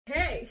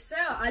Okay, so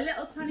a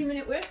little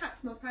 20-minute workout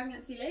for my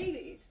pregnancy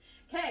ladies.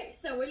 Okay,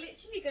 so we're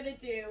literally going to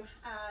do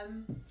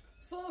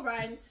 4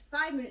 rounds,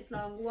 5 minutes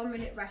long, 1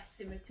 minute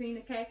rest in between,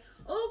 okay?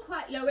 All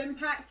quite low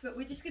impact, but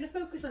we're just going to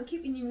focus on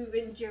keeping you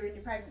moving during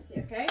your pregnancy,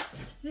 okay?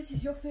 So this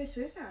is your first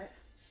workout.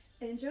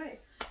 Enjoy.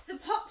 So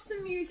pop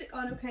some music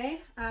on,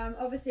 okay?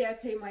 Obviously I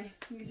play my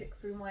music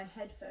through my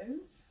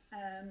headphones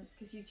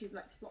because YouTube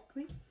like to block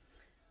me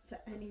for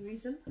any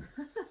reason.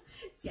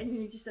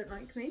 Genuinely just don't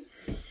like me.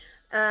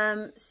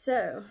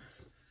 So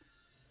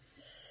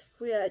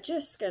we are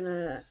just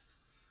gonna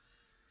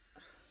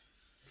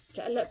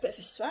get a little bit of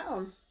a sweat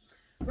on.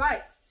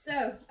 Right,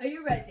 so are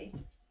you ready?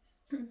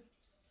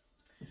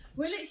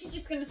 We're literally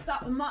just going to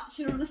start with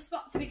marching on the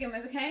spot to begin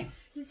with, okay?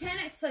 So 10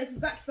 exercises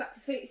back to back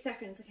for 30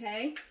 seconds,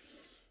 okay?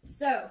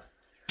 So,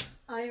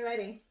 are you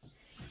ready?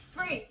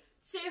 3,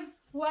 2,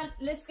 1,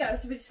 let's go.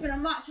 So we're just going to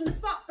march on the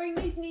spot, bring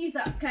these knees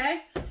up,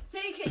 okay?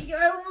 Take it at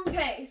your own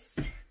pace.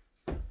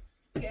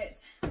 Good.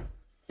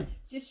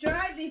 Just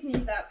drive these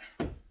knees up.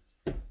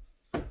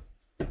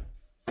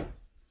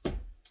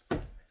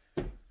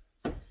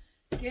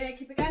 Good,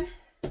 keep it going.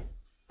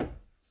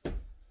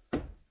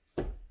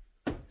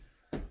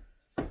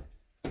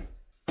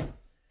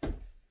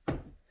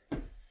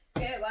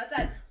 Good, well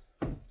done.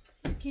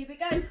 Keep it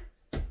going.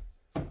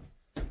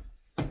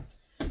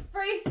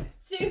 3,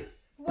 2,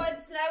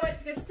 1. So now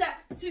let's go step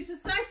 2 to the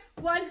side.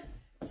 1,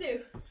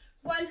 2,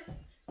 1,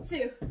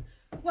 2,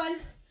 1,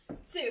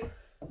 2.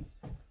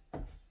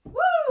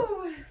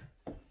 Woo!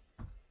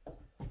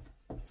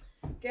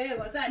 Good,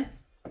 well done.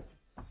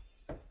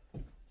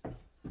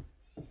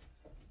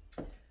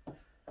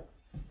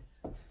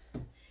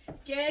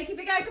 Good, keep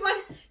it going, come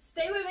on.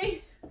 Stay with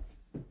me.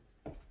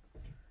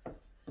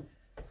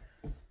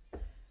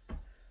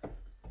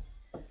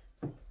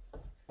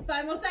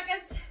 Five more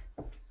seconds.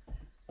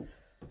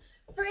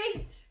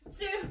 3,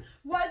 2,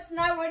 1. So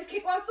now we're going to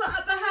kick one foot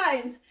up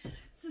behind.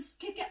 So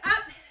kick it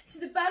up to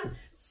the bum.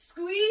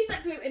 Squeeze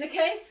that glute in,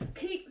 okay?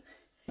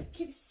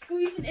 Keep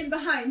squeezing in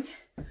behind.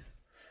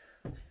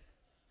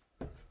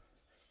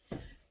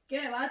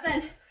 Good, well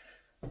done.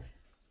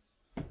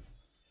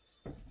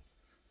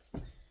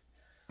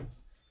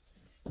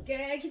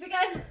 Good, keep it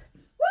going.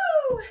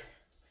 Woo!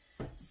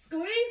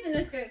 Squeezing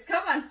those glutes.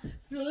 Come on.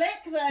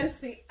 Flick those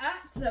feet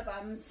up to the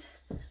bums.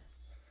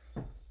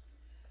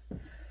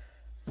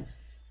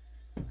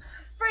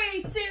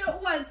 3, 2,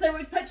 1. So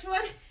we'd punch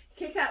forward,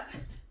 kick up,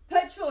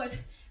 punch forward,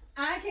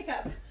 and kick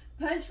up,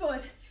 punch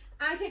forward,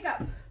 and kick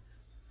up.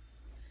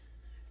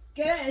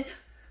 Good.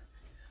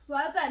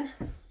 Well done.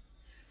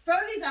 Throw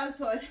these arms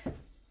forward.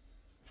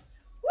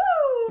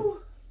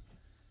 Woo!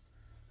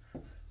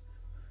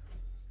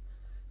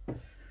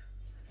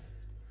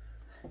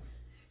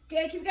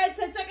 Good, keep going,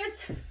 10 seconds.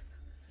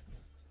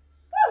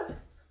 Woo!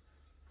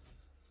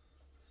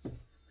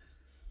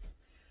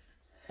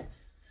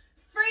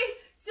 3,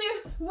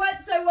 2,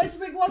 1. So I want to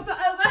bring one foot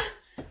over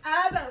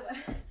and over.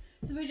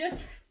 So we're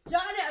just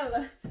jotting it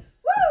over.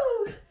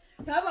 Woo!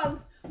 Come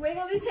on,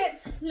 wiggle these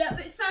hips. A little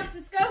bit fast,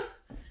 let's go.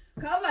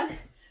 Come on.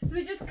 So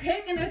we're just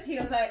kicking those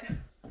heels out.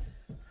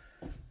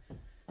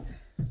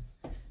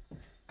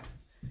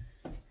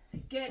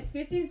 Good,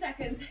 15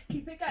 seconds.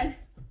 Keep it going.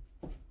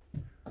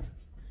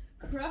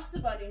 Cross the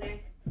body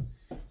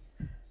now.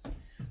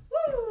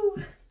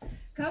 Woo!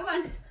 Come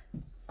on.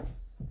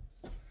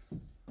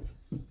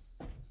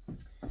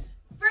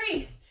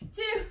 3,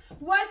 2,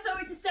 1. So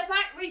we just step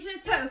back, reach your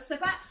toes.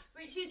 Step back,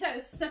 reach your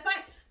toes. Step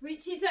back,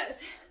 reach your toes.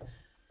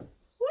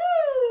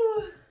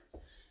 Woo!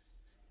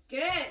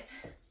 Good.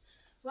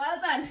 Well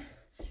done.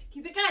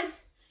 Keep it going.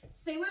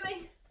 Stay with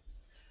me.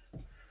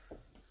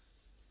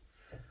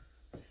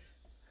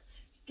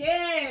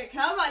 Good.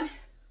 Come on.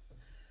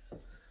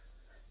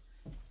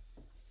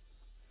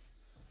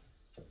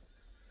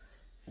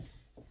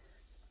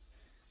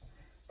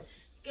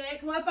 Good.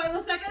 Come on. 5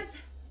 more seconds.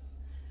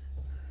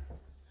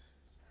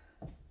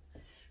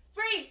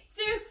 3,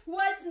 2,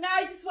 1. So now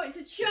I just want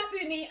you to chop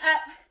your knee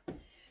up.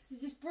 So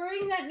just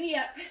bring that knee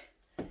up.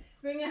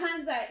 Bring your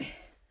hands out.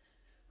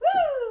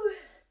 Woo!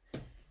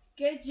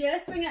 Good,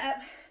 just bring it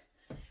up.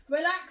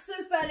 Relax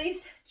those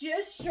bellies.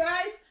 Just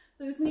drive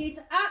those knees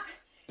up.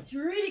 It's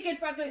really good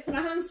for our glutes and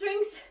our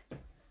hamstrings.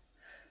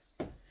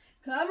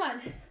 Come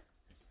on.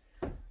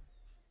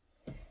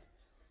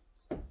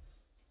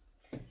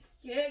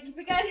 Good, keep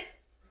it going.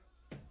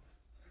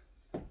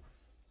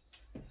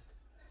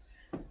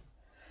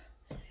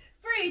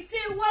 3,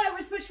 2, 1. I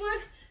want to push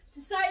forward,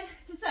 to side,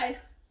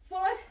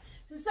 forward,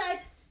 to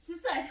side,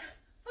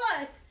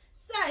 forward,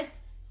 side,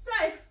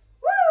 side.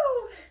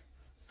 Woo!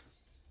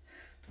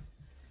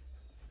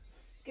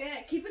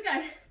 Good, keep it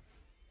going.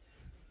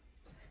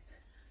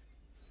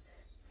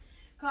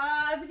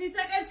 15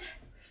 seconds.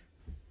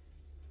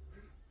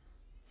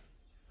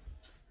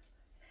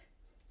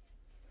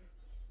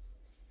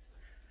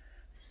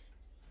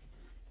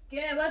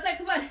 Good, well done,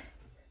 come on.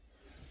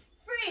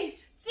 3,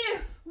 2,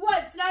 1.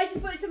 So now I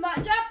just want you to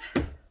march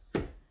up.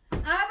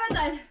 And well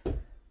done.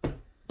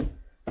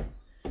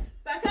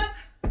 Back up.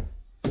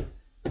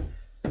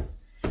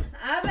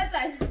 And well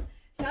done.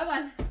 Come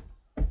on.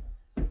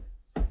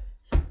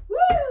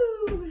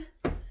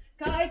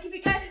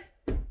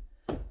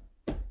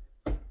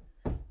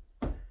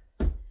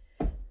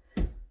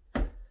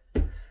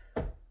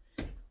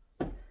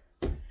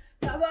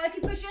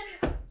 pushing.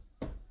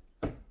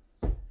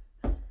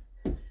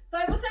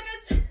 5 more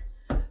seconds.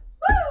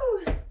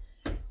 Woo!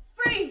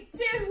 3,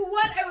 2,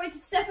 1. Everybody to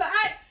step it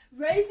out.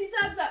 Raise these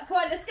arms up. Come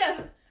on, let's go.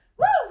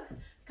 Woo!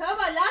 Come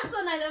on, last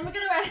one now, then we're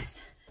going to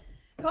rest.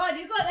 Come on,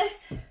 you got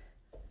this.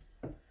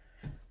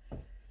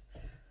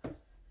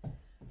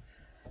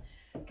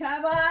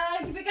 Come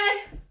on, keep it going.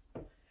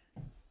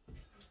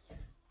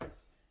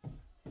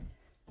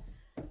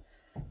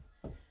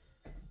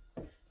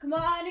 Come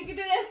on, you can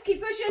do this.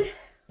 Keep pushing.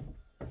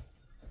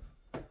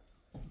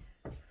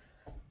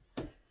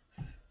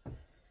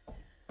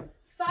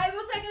 5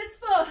 more seconds.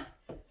 4,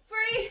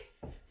 3,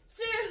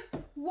 2,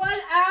 1,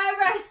 and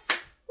rest.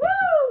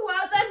 Woo!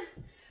 Well done.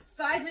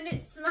 5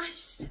 minutes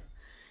smashed.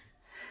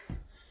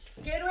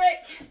 Good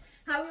work.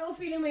 How are we all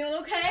feeling? We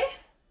all okay?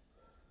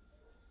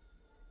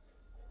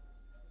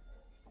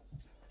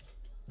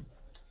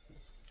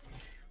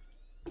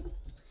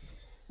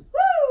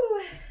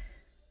 Woo!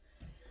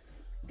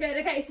 Good.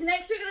 Okay, so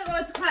next we're going to go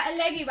into quite a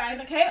leggy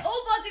round, okay?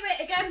 All body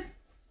weight again.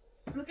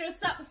 We're going to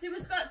start with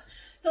sumo squats.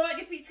 So I want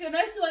your feet to go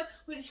nice and low.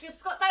 We're just going to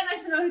squat down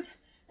nice and low,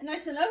 and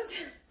nice and low,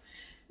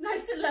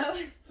 nice and low.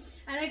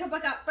 And then come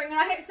back up. Bringing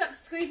our hips up,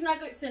 squeezing our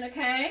glutes in,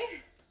 okay?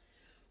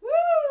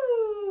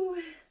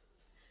 Woo!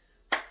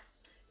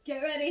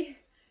 Get ready.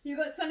 You've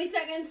got 20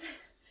 seconds.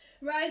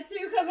 Round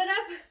 2 coming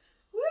up.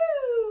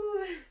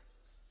 Woo!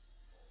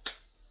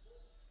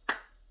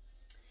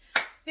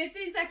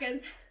 15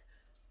 seconds.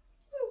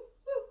 Woo,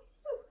 woo,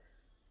 woo.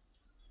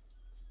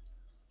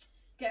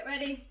 Get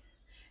ready.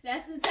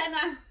 Less than 10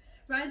 now.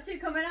 Round 2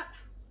 coming up.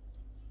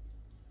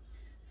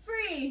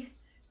 3,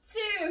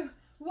 2,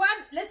 1.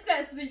 Let's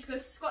go. So we just go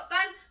squat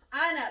down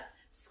and up.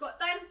 Squat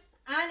down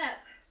and up.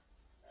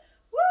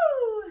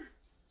 Woo!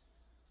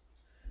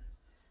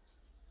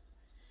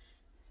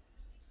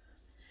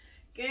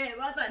 Good.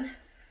 Well done.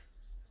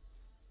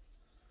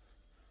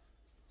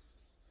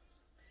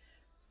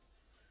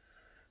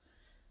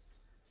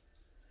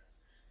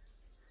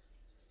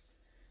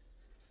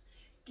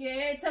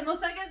 Good. 10 more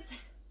seconds.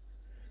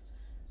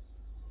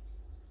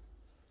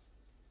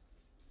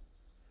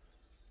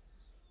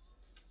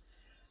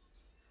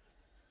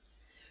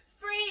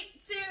 3,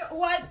 2,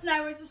 1. So now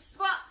we're going to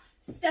squat,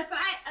 step it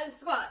out and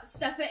squat.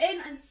 Step it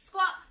in and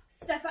squat.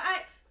 Step it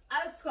out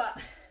and squat.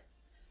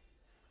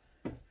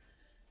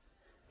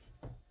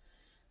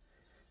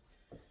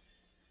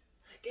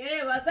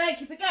 Good, well done.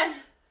 Keep it going.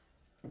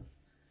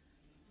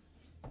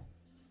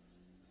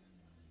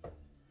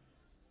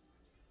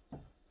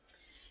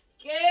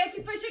 Good,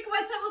 keep pushing. Come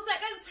on, 10 more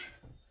seconds.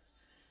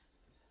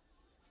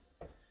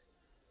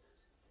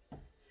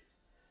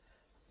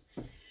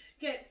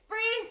 Good. 3,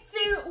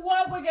 2,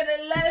 1. We're going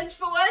to lunge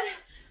forward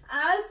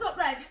and stop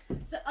leg.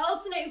 So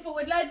alternating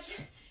forward lunge.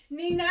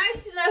 Knee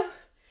nice and low.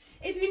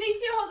 If you need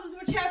to, hold onto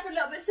a chair for a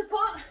little bit of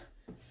support.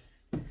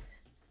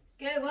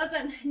 Good, well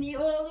done. Knee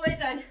all the way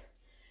down.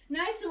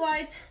 Nice and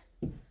wide.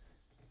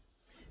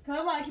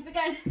 Come on, keep it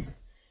going.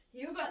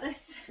 You got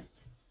this.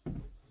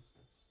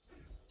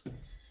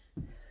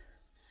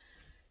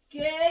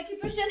 Good,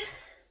 keep pushing.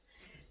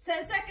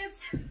 10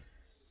 seconds.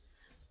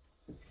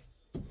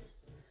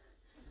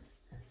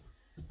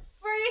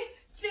 3,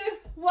 2,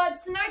 1.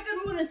 So now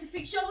good morning. So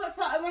feet shoulder width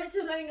apart. I want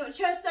you to laying your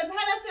chest down.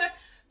 Hand out to it.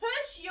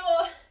 Push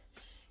your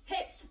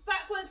hips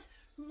backwards.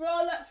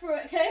 Roll up through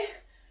it, okay?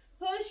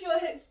 Push your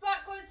hips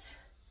backwards.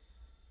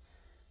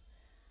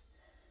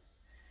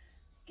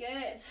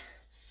 Good.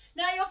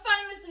 Now you're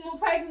finding this the more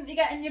pregnant you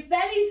get and your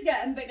belly's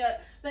getting bigger,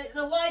 but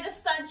the wider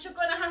stance you're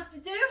going to have to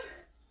do.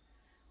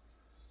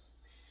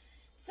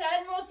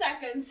 10 more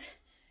seconds.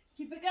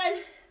 Keep it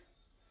going.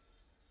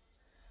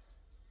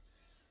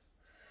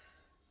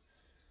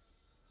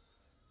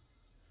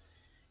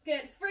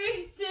 Good.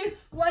 3, 2,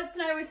 1. So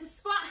now we're to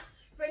squat.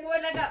 Bring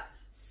one leg up.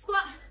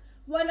 Squat.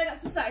 One leg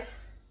up to the side.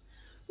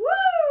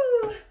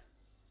 Woo!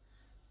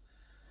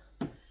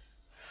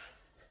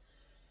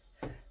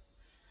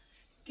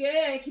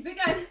 Good. Keep it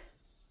going.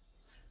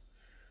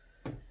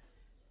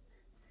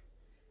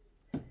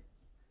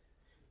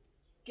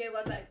 Good.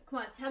 Well done. Come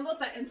on. 10 more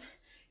seconds.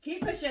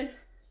 Keep pushing.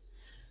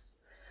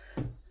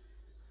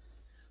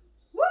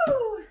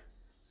 Woo!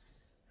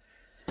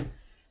 3,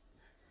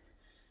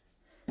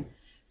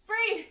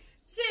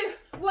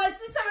 2, 1. So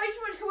separation.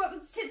 We're going to come up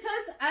with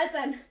tiptoes and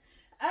then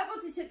up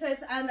onto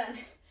tiptoes and then.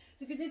 So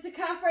we can do some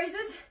calf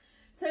raises.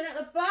 Turn out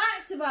the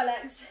backs of our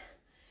legs.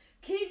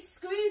 Keep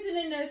squeezing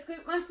in those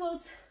glute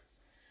muscles.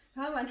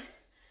 Come on.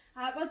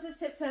 Up onto the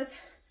tiptoes.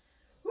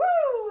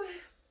 Woo!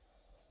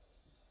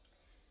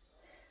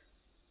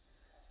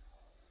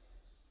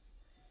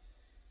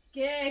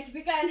 Good, keep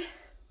it going.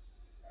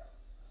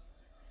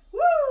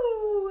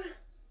 Woo!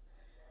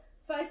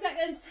 5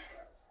 seconds.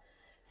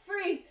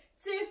 3,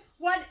 2,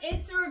 1.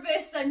 Into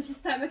reverse lunge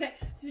this time. Okay,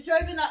 so we're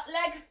driving that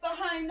leg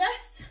behind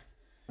us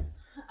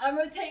and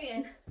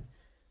rotating.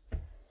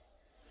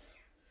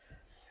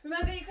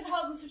 Remember, you can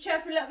hold onto a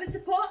chair for a little bit of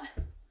support.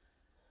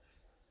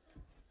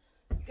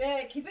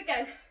 Good, keep it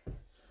going.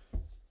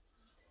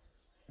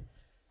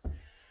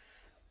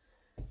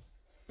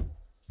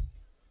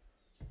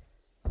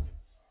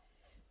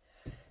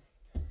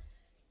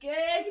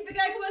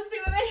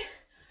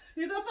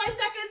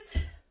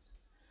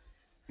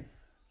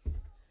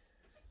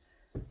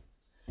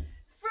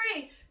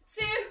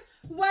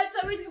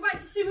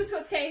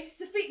 squats, okay?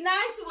 So feet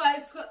nice and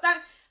wide, squat down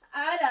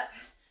and up,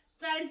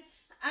 down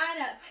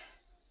and up.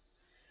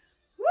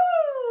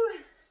 Woo!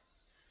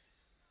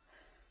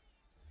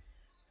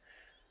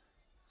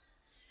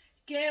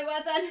 Okay,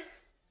 well done.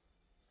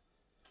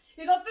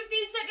 You've got 15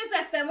 seconds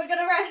left, then we're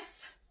gonna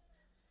rest.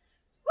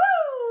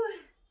 Woo!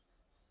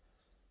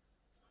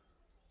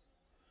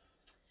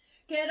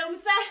 Good,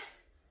 almost there.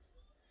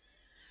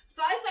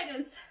 5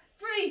 seconds.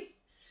 3,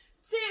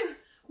 2,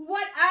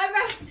 1, and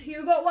rest.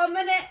 You've got 1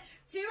 minute,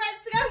 2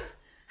 reps to go.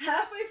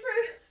 Halfway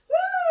through.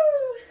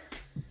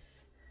 Woo!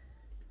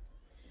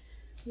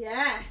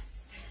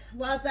 Yes.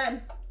 Well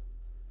done.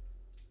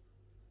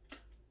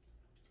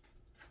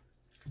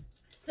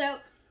 So,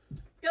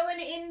 going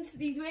into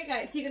these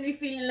workouts, you're going to be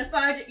feeling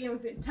lethargic, you're going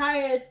to be feeling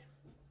tired,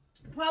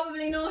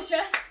 probably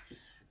nauseous.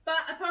 But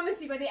I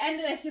promise you, by the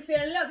end of this, you'll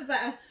feel a little bit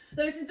better.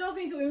 Those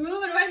endorphins will be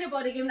moving around your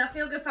body, giving that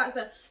feel-good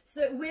factor.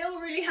 So it will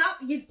really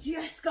help. You've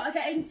just got to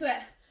get into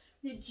it.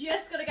 You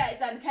just got to get it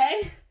done,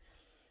 okay?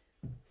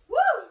 Woo!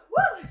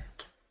 Woo!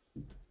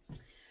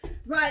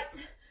 Right,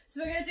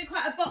 so we're going to do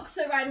quite a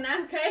boxer round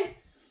now, okay?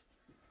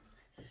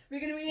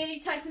 We're going to be nearly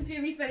Tyson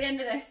Fury by the end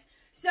of this.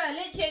 So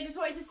literally, I just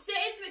want you to sit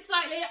into it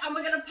slightly, and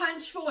we're going to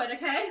punch forward,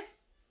 okay?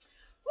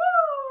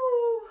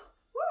 Woo!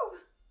 Woo!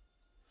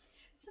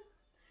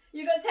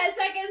 You got 10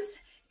 seconds,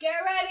 get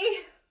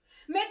ready.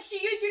 Make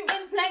sure you drink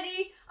in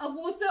plenty of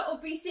water or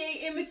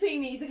BCA in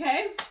between these,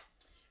 okay?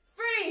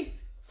 3, 2,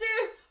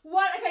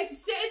 1, okay, so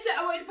sit into it,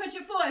 I want you to punch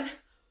it forward.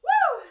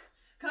 Woo!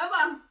 Come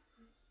on.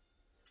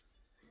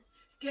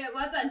 Good,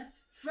 well done.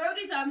 Throw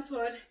these arms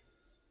forward.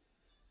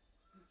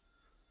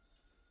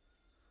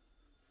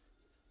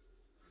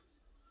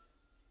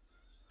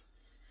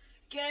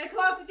 Good, come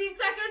on, 15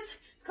 seconds.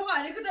 Come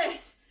on, look at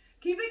this.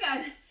 Keep it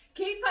going,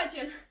 keep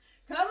punching.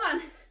 Come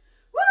on.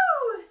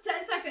 Woo!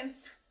 10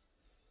 seconds.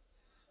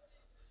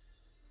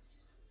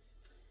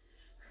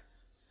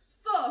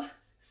 4, 3,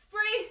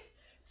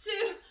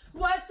 2,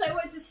 1. So I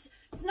want to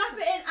snap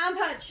it in and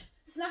punch.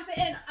 Snap it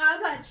in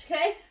and punch,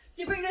 okay?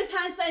 So you bring those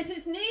hands down to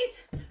his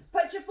knees,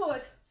 punch it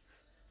forward.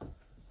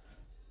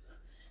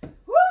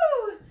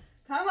 Woo!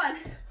 Come on.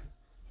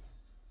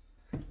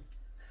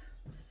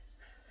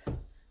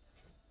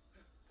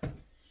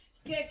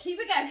 Good, keep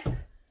it going.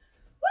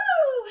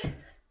 Woo!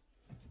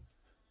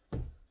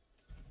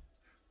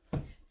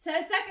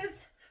 10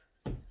 seconds.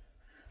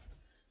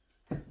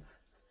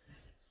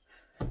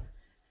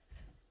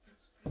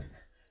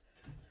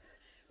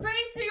 3,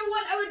 2,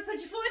 1. I would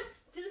punch it forward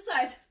to the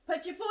side.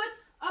 Punch it forward,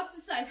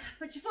 opposite side.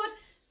 Punch it forward,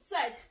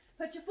 side.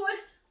 Punch it forward,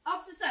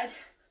 opposite side.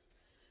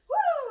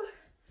 Woo!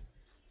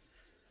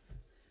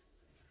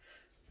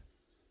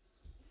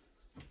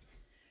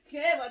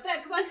 Okay, well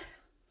done. Come on.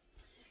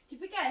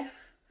 Keep it going.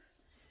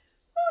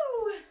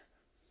 Woo!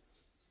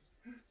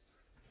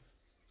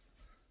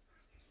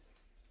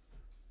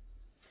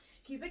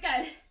 Keep it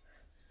going.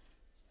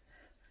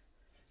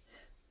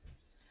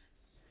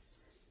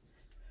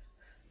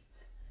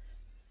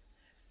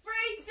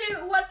 3,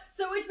 2, 1.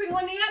 So we bring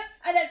one knee up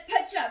and then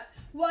punch up.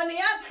 One knee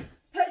up,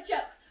 punch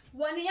up.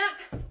 One knee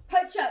up,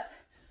 punch up.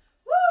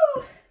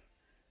 Woo!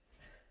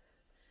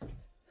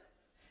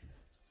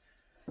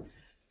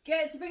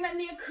 Good. So bring that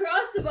knee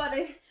across the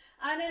body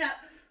and then up.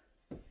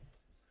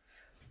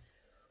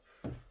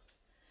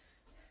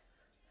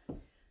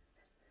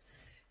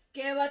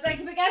 Good. Well done.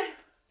 Keep it going.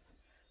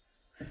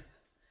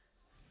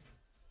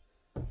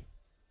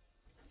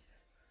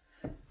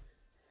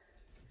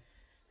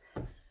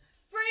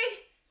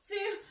 2,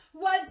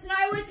 1. So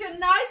now we're going to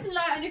nice and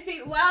light on your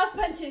feet whilst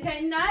punching.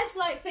 Okay, nice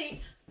light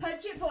feet.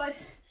 Punch it forward.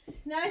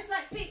 Nice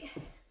light feet.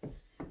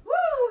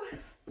 Woo!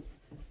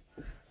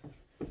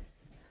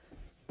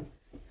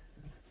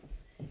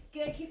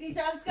 Good. Keep these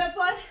arms going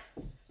forward.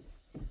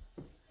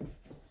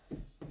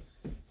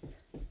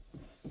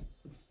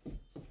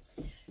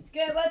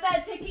 Good. Well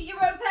done. Take it at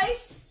your own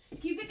pace.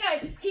 Keep it going.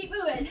 Just keep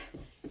moving.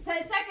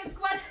 10 seconds.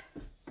 Come on.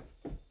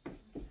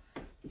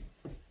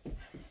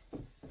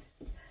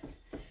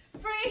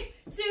 3,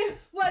 2,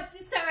 1. So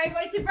sorry,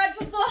 wait to run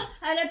for 4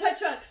 and then punch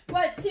forward.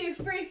 1, 2,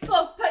 3,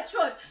 4. Punch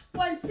forward.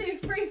 1, 2,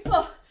 3,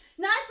 4.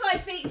 Nice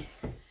wide feet.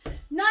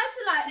 Nice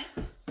and light.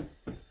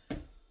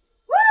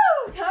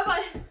 Woo! Come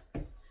on.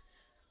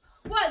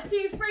 1,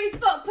 2, 3, 4.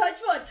 Punch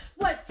forward.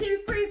 1,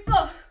 2, 3,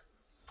 4.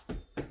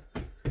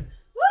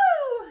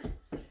 Woo!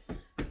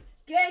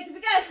 Good. Keep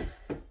it going.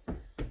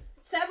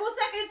 7 more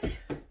seconds.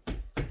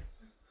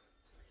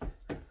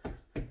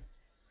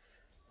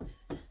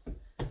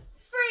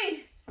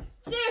 3,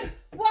 2,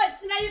 1.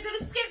 So now you're going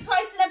to skip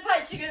twice and then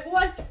punch. You're going to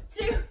 1,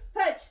 2,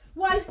 punch.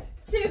 1,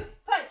 2,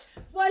 punch.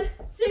 1,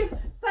 2,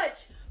 punch.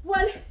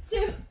 1,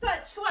 2,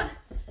 punch. Come on.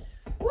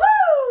 Woo!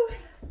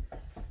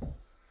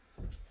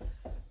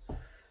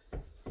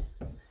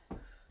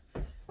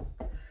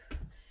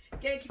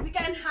 Good. Keep it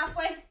going.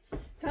 Halfway.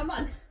 Come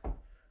on.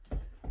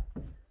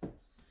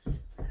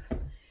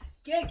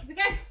 Good. Keep it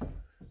going.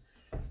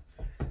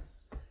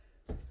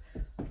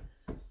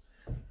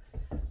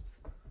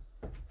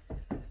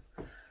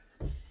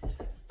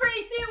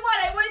 3, 2,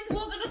 1. I want you to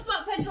walk on a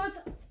spot punch forward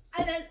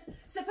and then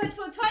so punch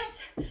forward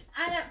twice,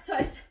 and up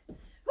twice.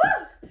 Woo!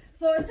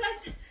 Forward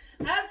twice,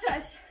 up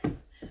twice.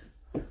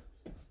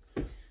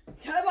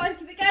 Come on,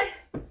 keep it going.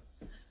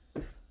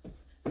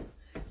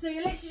 So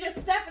you're literally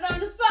just stepping on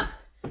the spot.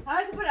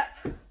 I can put up.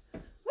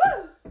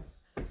 Woo!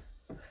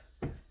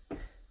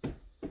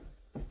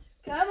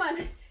 Come on,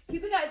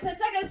 keep it going, 10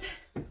 seconds.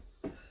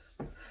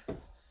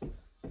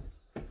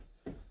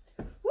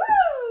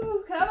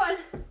 Woo! Come on.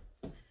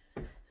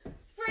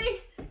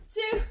 3,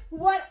 2,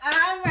 1,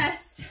 and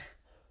rest.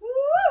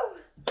 Woo!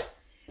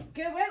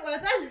 Good work, well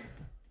done.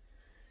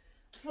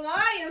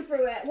 Flying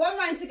through it. 1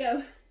 round to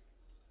go.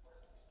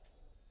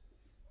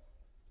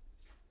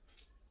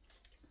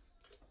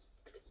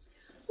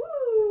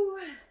 Woo!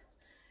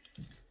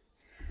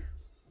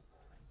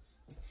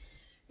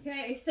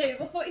 Okay, so we've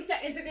got 40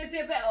 seconds. We're going to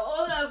do a bit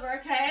all over,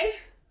 okay?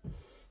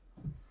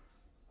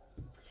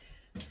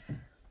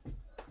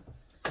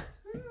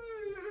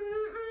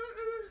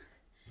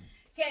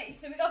 Okay,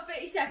 so we got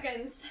 30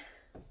 seconds.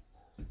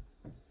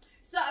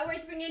 So I want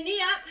you to bring your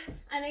knee up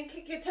and then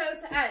kick your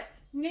toes out.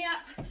 Knee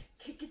up,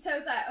 kick your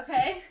toes out,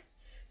 okay?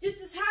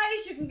 Just as high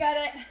as you can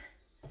get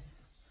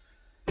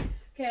it.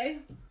 Okay.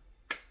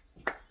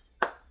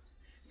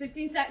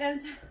 15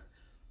 seconds.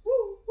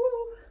 Woo,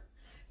 woo.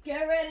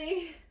 Get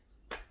ready.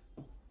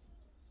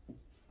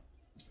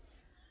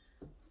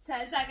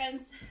 10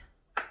 seconds.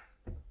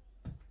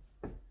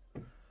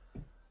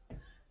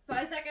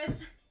 5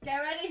 seconds. Get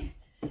ready.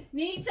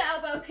 Knee to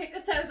elbow, kick the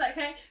toes out,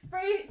 okay?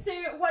 3,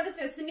 2, 1, let's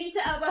go. So knee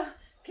to elbow,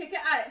 kick it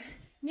out.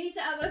 Knee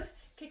to elbows,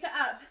 kick it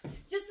up.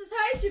 Just as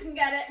high as you can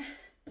get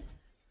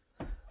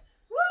it.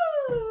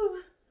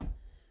 Woo!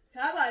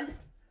 Come on.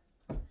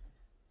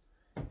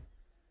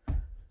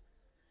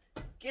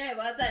 Good,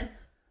 well done.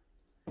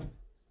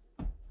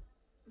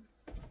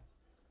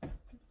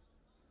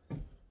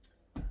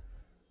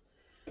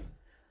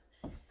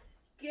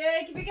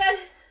 Good, keep it going.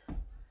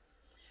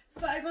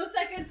 5 more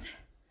seconds.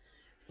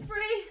 3,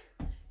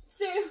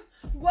 2,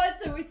 1.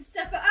 So we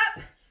step it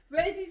up.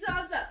 Raise these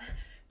arms up.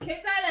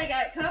 Kick that leg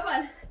out. Come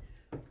on.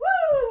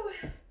 Woo!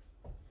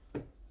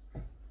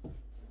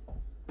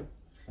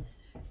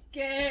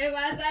 Good,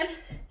 well done.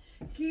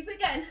 Keep it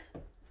going.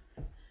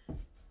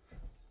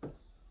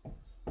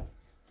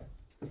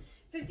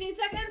 15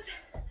 seconds.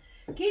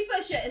 Keep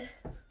pushing.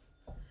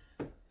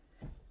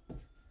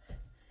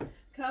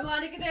 Come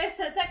on, you can do this.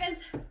 10 seconds.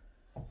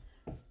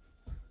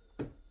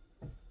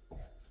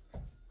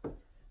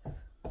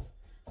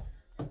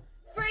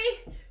 3,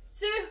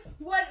 2,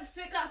 1.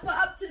 Flick that foot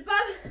up to the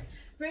bum.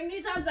 Bring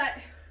these arms out.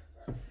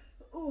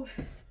 Ooh.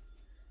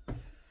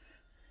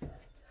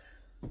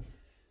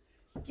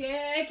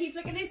 Good. Keep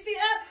flicking these feet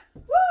up.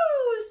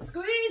 Woo!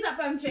 Squeeze that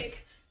bum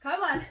cheek.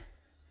 Come on.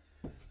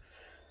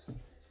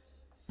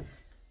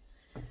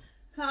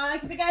 Come on,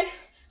 keep it going.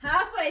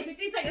 Halfway,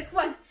 15 seconds. Come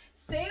on.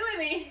 Stay with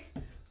me.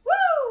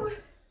 Woo!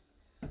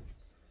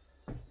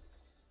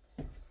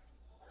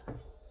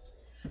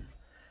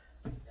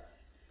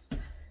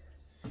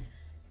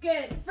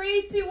 Good.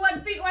 3, 2,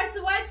 1. Feet wide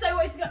to wide. So I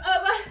want you to go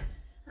over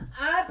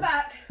and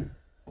back.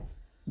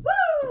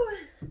 Woo!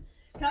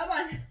 Come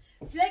on.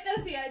 Flick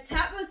those feet out.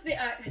 Tap those feet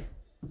out.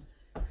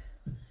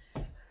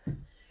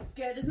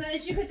 Good. As many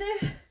as you could do.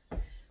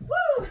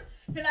 Woo!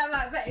 Feel like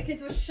I bet you can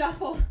do a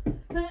shuffle.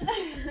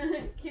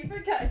 Keep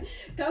it going.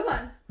 Come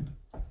on.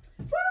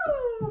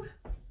 Woo!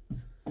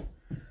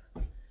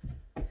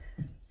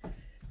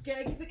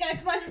 Good. Keep it going.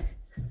 Come on.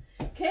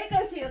 Kick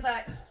those heels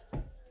out.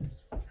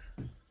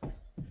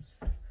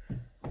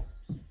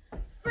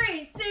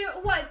 3, 2,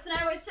 1. So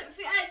now we're step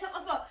feet out, tap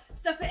my foot.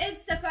 Step it in,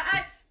 step it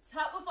out,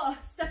 tap my foot.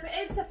 Step it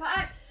in, step it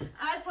out,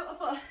 and tap my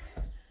foot.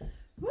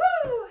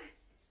 Woo!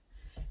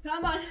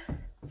 Come on.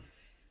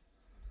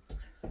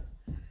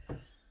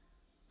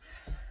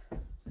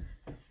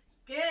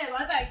 Good,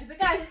 well done. Keep it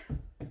going.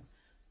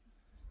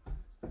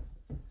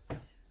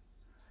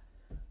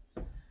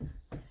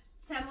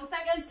 10 more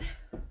seconds.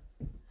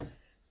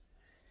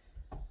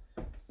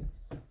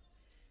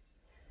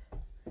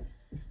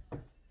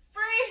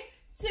 3,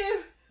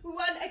 2,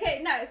 1. Okay,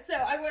 now, so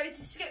I want you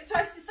to skip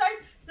twice this time.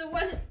 So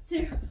 1,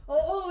 2,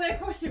 all the way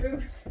across the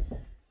room.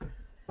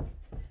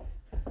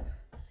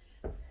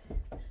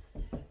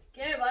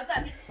 Good, well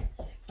done.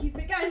 Keep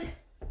it going.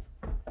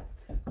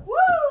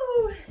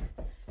 Woo!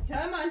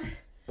 Come on.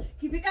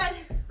 Keep it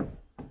going.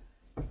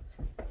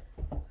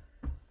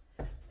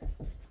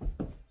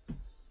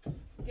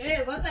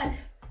 Good, well done.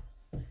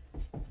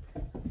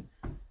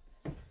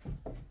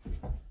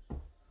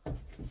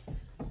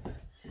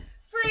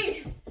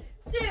 3,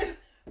 2,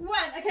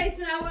 1. Okay,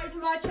 so now I want you to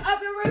march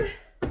up your room.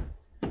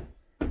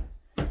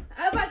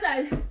 Up and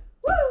down.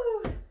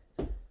 Woo!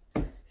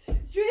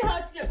 It's really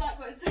hard to do it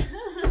backwards.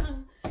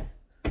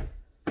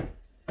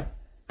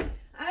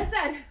 And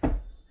down.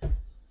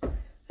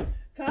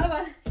 Come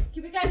on.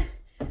 Keep it going.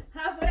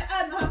 Halfway up,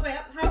 halfway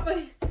up,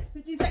 halfway.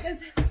 15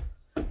 seconds.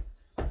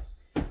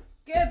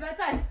 Good, well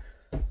done.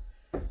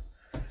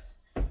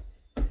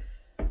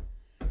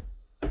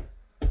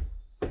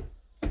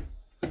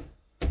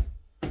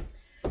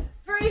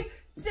 3,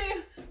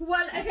 2,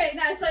 1. Okay,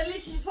 nice. So literally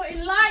just put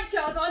in light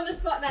jog on the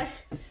spot now.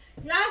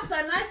 Nice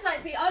one, nice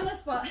light feet on the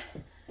spot.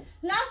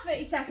 Last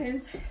 30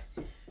 seconds.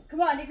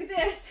 Come on, you can do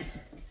this.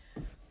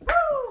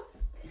 Woo!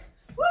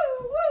 Woo,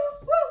 woo,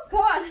 woo. Come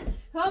on.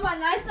 Come on,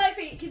 nice light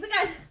feet. Keep it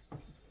going.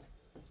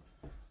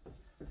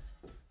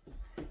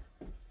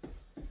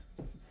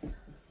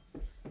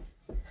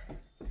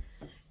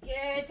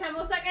 Good, 10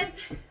 more seconds.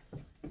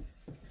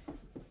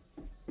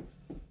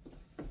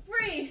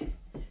 3,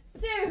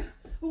 2,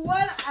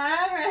 1,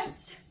 and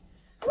rest.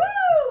 Woo!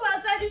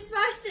 Well done, you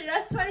smashed it.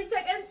 That's 20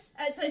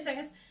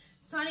 seconds.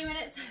 20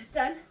 minutes.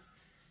 Done.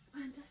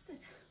 And dusted.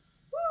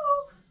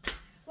 Woo!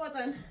 Well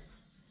done.